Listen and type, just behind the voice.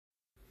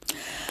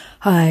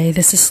Hi,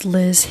 this is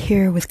Liz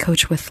here with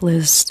Coach with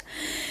Liz.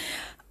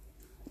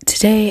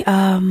 Today,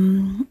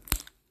 I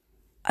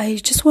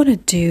just want to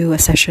do a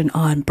session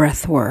on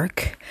breath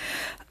work,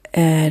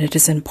 and it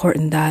is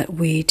important that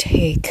we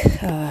take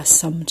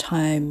some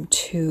time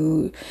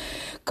to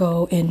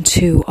go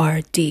into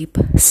our deep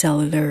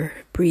cellular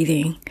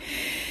breathing,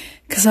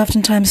 because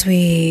oftentimes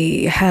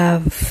we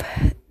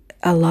have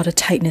a lot of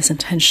tightness and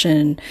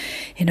tension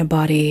in our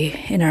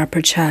body, in our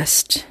upper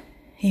chest,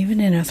 even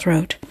in our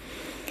throat.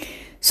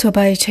 So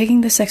by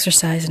taking this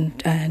exercise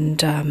and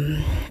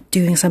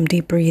doing some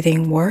deep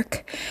breathing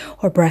work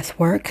or breath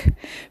work,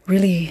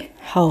 really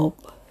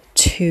help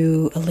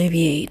to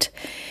alleviate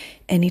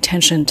any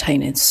tension,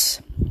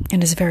 tightness.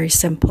 And it's very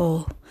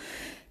simple,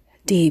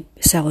 deep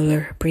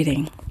cellular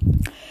breathing.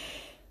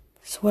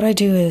 So what I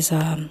do is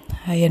I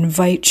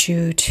invite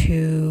you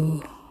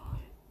to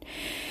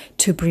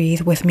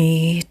breathe with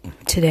me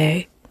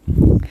today.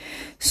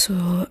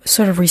 So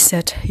sort of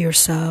reset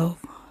yourself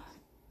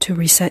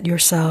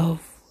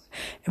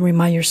and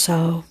remind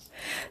yourself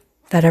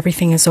that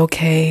everything is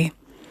okay.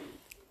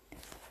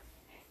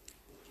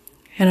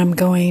 And I'm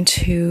going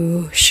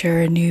to share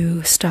a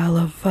new style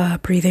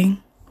of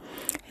breathing.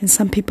 And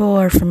some people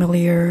are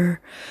familiar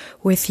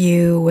with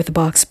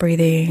box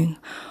breathing,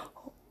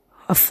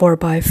 a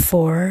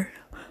 4x4.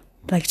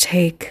 Like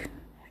take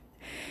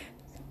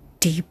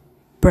deep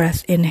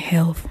breath,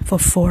 inhale for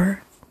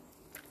 4,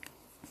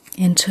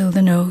 into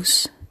the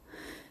nose,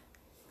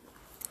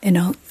 and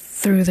out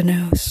through the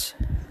nose.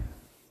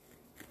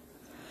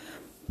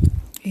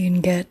 You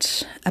can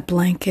get a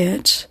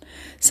blanket,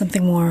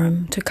 something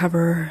warm to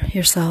cover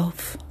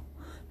yourself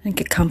and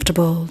get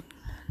comfortable.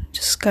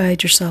 Just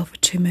guide yourself for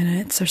 2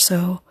 minutes or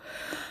so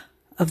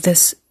of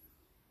this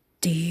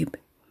deep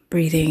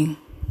breathing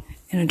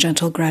in a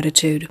gentle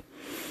gratitude.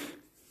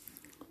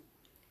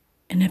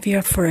 And if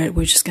you're up for it,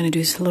 we're just going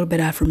to do a little bit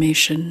of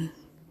affirmation.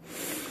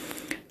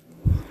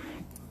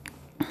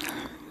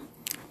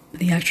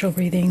 The actual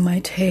breathing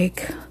might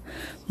take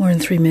more than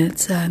 3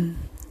 minutes.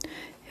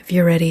 If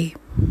you're ready,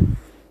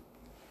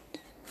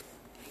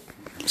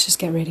 let's just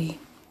get ready.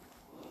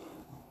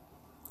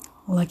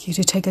 I'd like you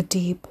to take a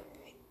deep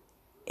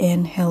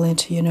inhale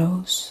into your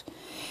nose,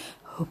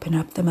 open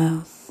up the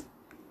mouth,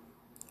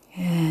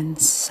 and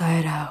sigh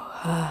it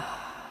out.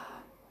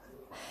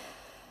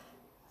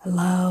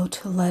 Allow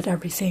to let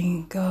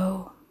everything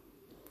go.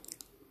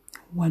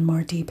 One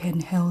more deep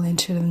inhale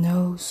into the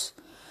nose,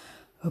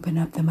 open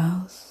up the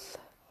mouth,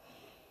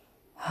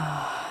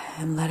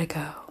 and let it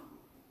go.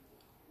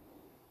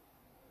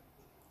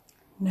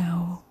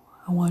 Now,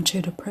 I want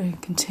you to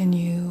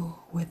continue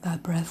with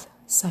that breath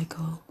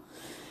cycle.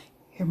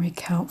 Hear me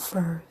count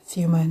for a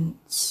few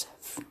minutes.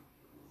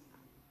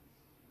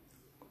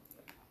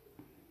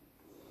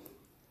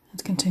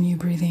 Let's continue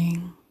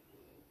breathing.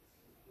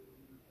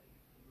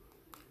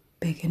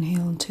 Big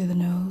inhale into the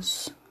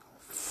nose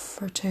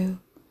for 2,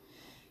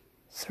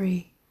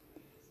 3,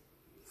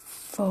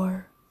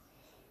 4,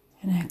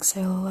 and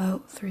exhale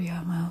out through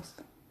your mouth.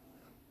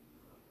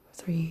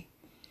 3,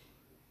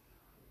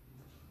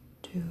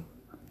 2,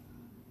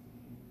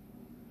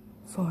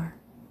 4.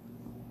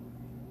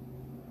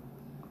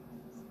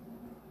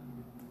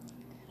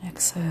 And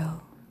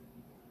exhale.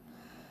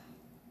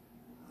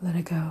 Let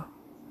it go.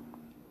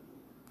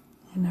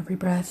 And every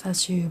breath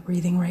as you're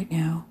breathing right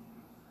now,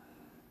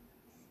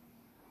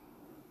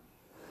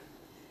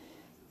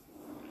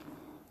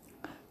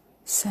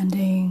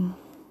 sending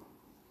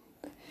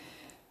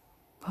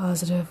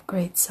positive,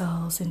 great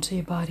cells into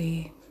your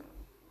body.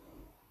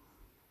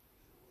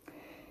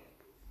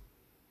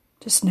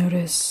 Just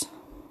notice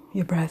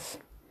your breath.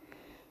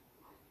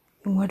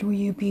 And what will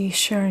you be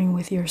sharing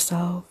with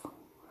yourself?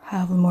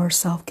 Have more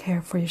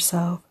self-care for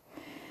yourself.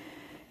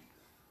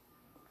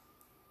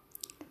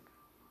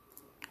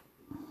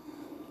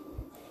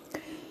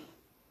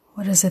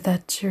 What is it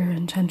that's your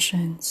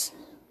intentions?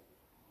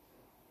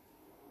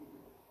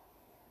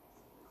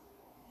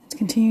 Let's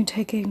continue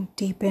taking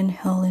deep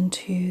inhale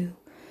into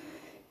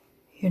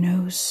your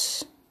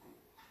nose.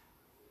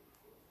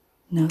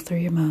 Now through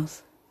your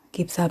mouth.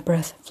 Keep that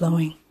breath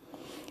flowing.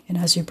 And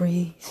as you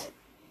breathe,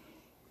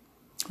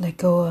 let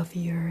go of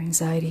your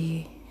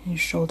anxiety in your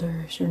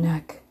shoulders, your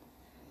neck.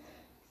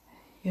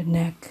 Your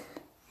neck.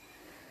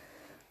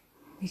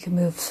 You can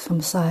move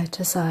from side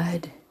to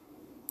side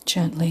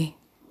gently.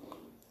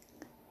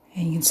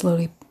 And you can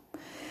slowly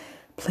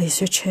place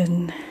your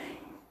chin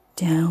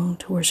down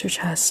towards your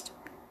chest.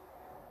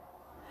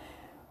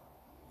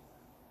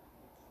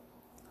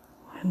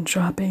 And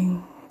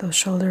dropping those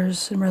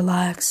shoulders and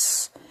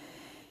relax.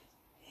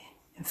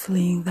 And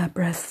feeling that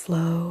breath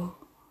flow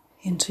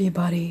into your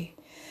body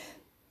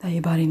that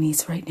your body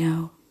needs right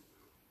now.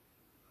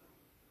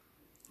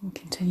 And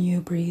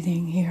continue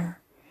breathing here.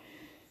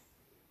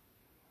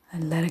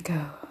 And let it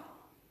go.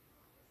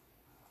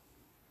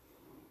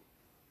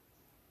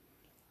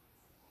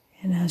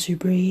 And as you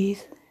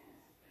breathe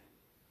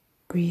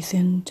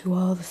into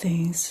all the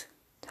things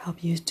to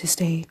help you to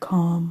stay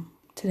calm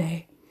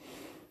today.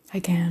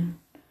 Again,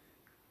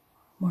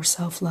 more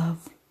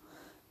self-love,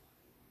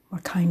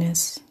 more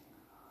kindness,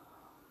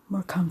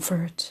 more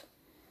comfort,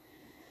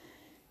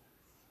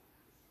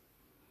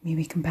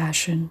 maybe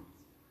compassion.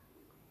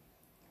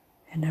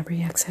 And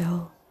every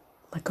exhale,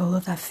 let go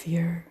of that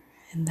fear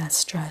and that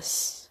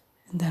stress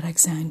and that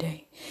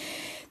anxiety,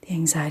 the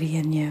anxiety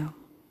in you.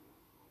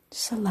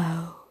 Just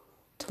allow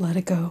to let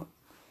it go.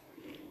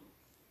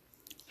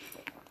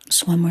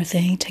 Just one more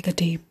thing, take a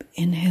deep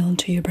inhale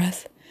into your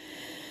breath.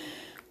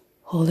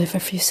 Hold it for a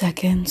few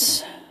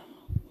seconds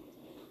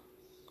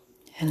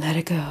and let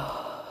it go.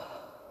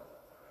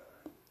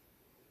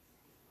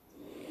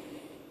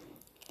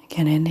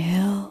 Again,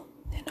 inhale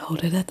and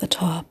hold it at the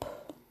top.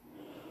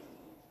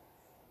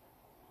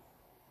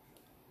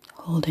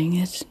 Holding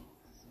it,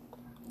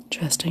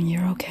 trusting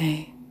you're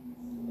okay.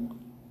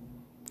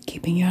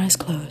 Keeping your eyes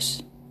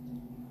closed.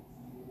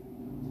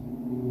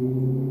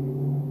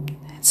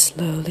 And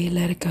slowly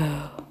let it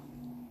go.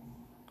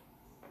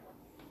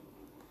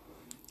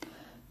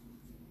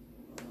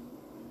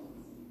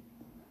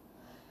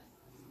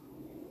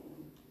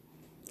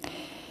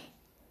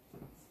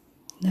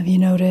 Now, if you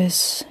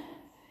notice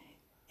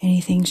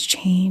anything's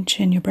change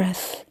in your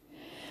breath,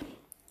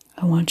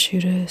 I want you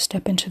to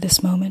step into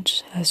this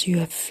moment as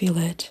you feel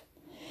it.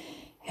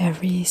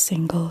 Every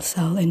single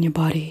cell in your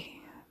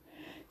body.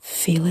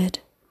 Feel it.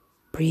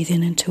 Breathe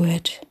into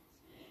it.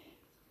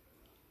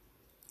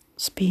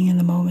 Just being in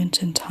the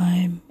moment in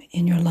time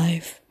in your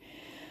life.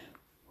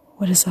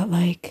 What is that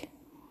like?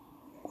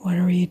 What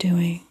are you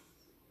doing?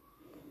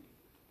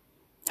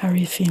 How are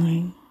you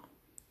feeling?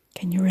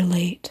 Can you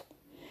relate?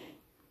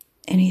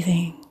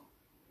 Anything?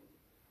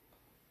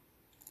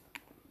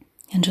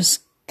 And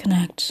just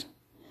connect.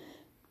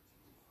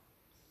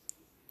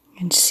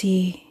 And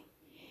see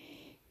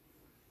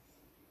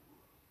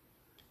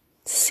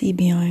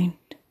beyond,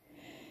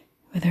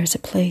 whether it's a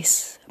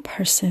place, a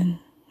person,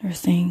 or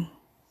thing.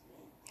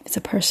 If it's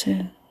a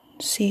person,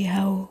 see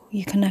how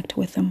you connect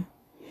with them.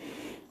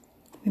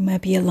 We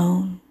might be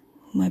alone,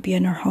 we might be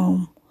in our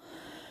home,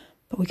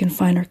 but we can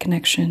find our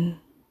connection,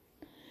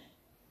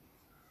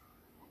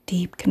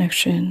 deep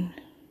connection,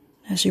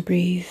 as you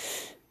breathe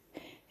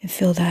and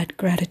feel that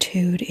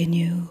gratitude in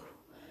you.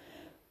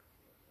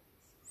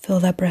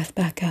 Fill that breath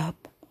back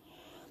up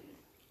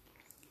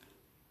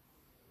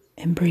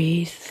and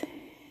breathe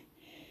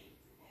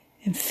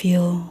and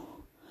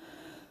feel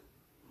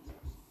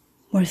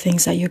more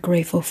things that you're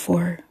grateful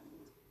for,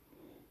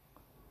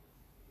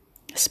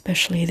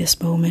 especially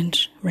this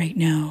moment right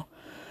now.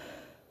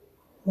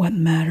 What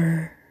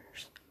matters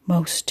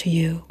most to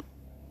you,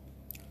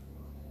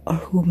 or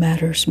who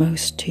matters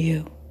most to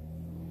you.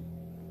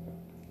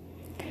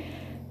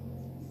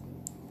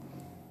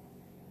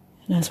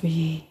 And as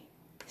we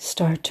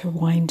start to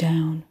wind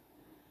down,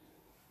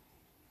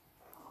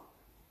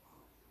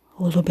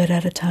 a little bit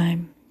at a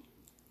time,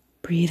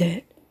 breathe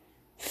it,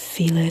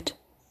 feel it.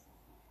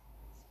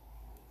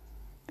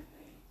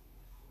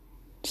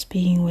 Just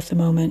being with the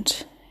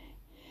moment.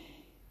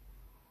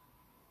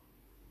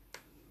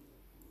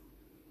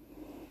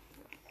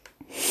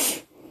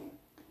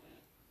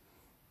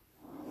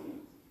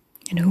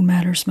 And who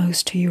matters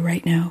most to you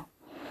right now.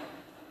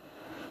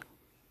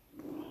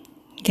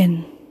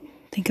 Again,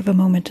 think of a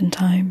moment in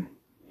time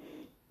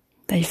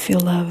that you feel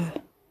love.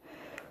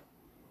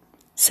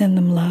 Send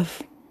them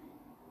love.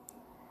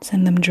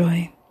 Send them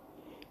joy.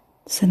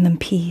 Send them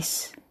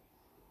peace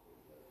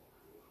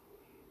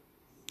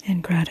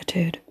and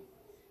gratitude.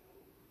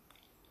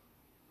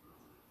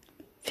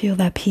 Feel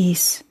that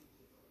peace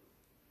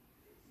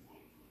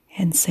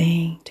and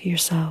saying to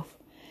yourself,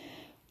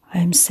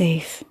 I'm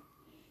safe.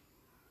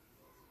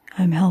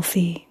 I'm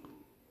healthy.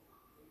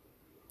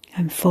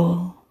 I'm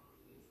full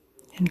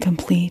and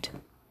complete,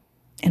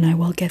 and I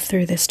will get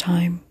through this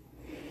time.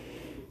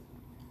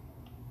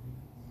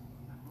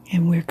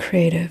 And we're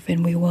creative,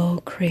 and we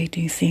will create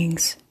new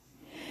things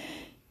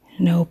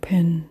and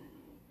open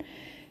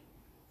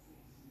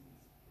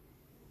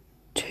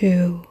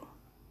to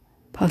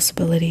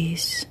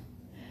possibilities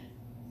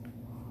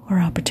or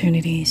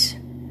opportunities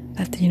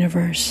that the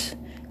universe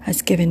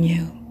has given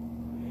you.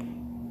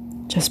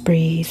 Just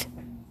breathe.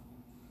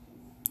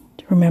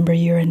 Remember,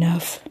 you're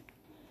enough.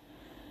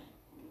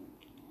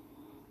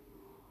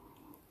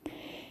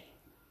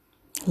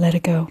 Let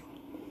it go.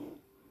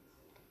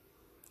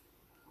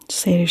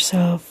 Say to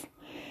yourself,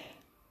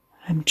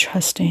 I'm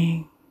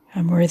trusting,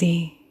 I'm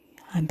worthy,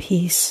 I'm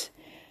peace,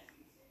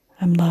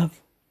 I'm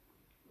love.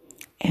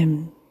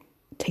 And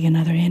take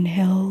another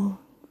inhale,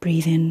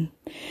 breathe in,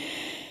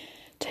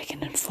 take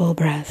in a full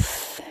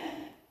breath,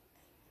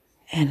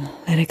 and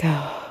let it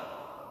go.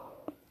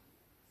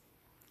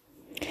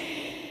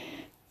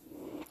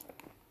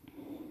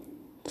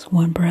 It's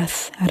one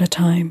breath at a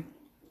time,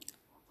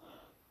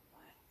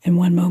 and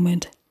one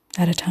moment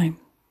at a time.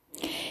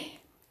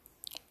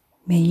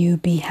 May you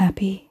be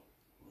happy.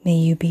 May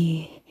you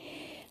be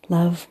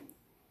love.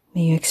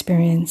 May you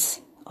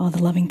experience all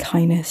the loving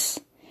kindness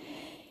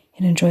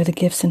and enjoy the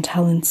gifts and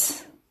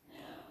talents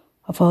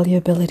of all your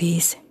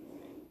abilities.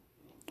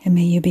 And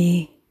may you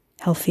be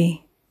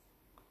healthy.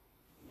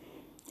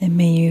 And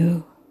may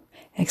you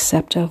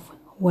accept of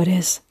what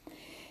is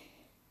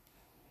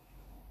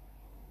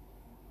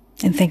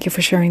And thank you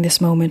for sharing this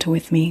moment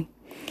with me.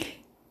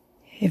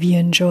 If you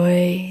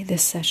enjoy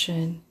this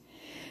session,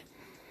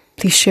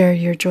 please share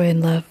your joy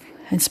and love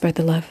and spread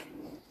the love.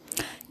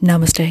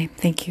 Namaste.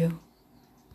 Thank you.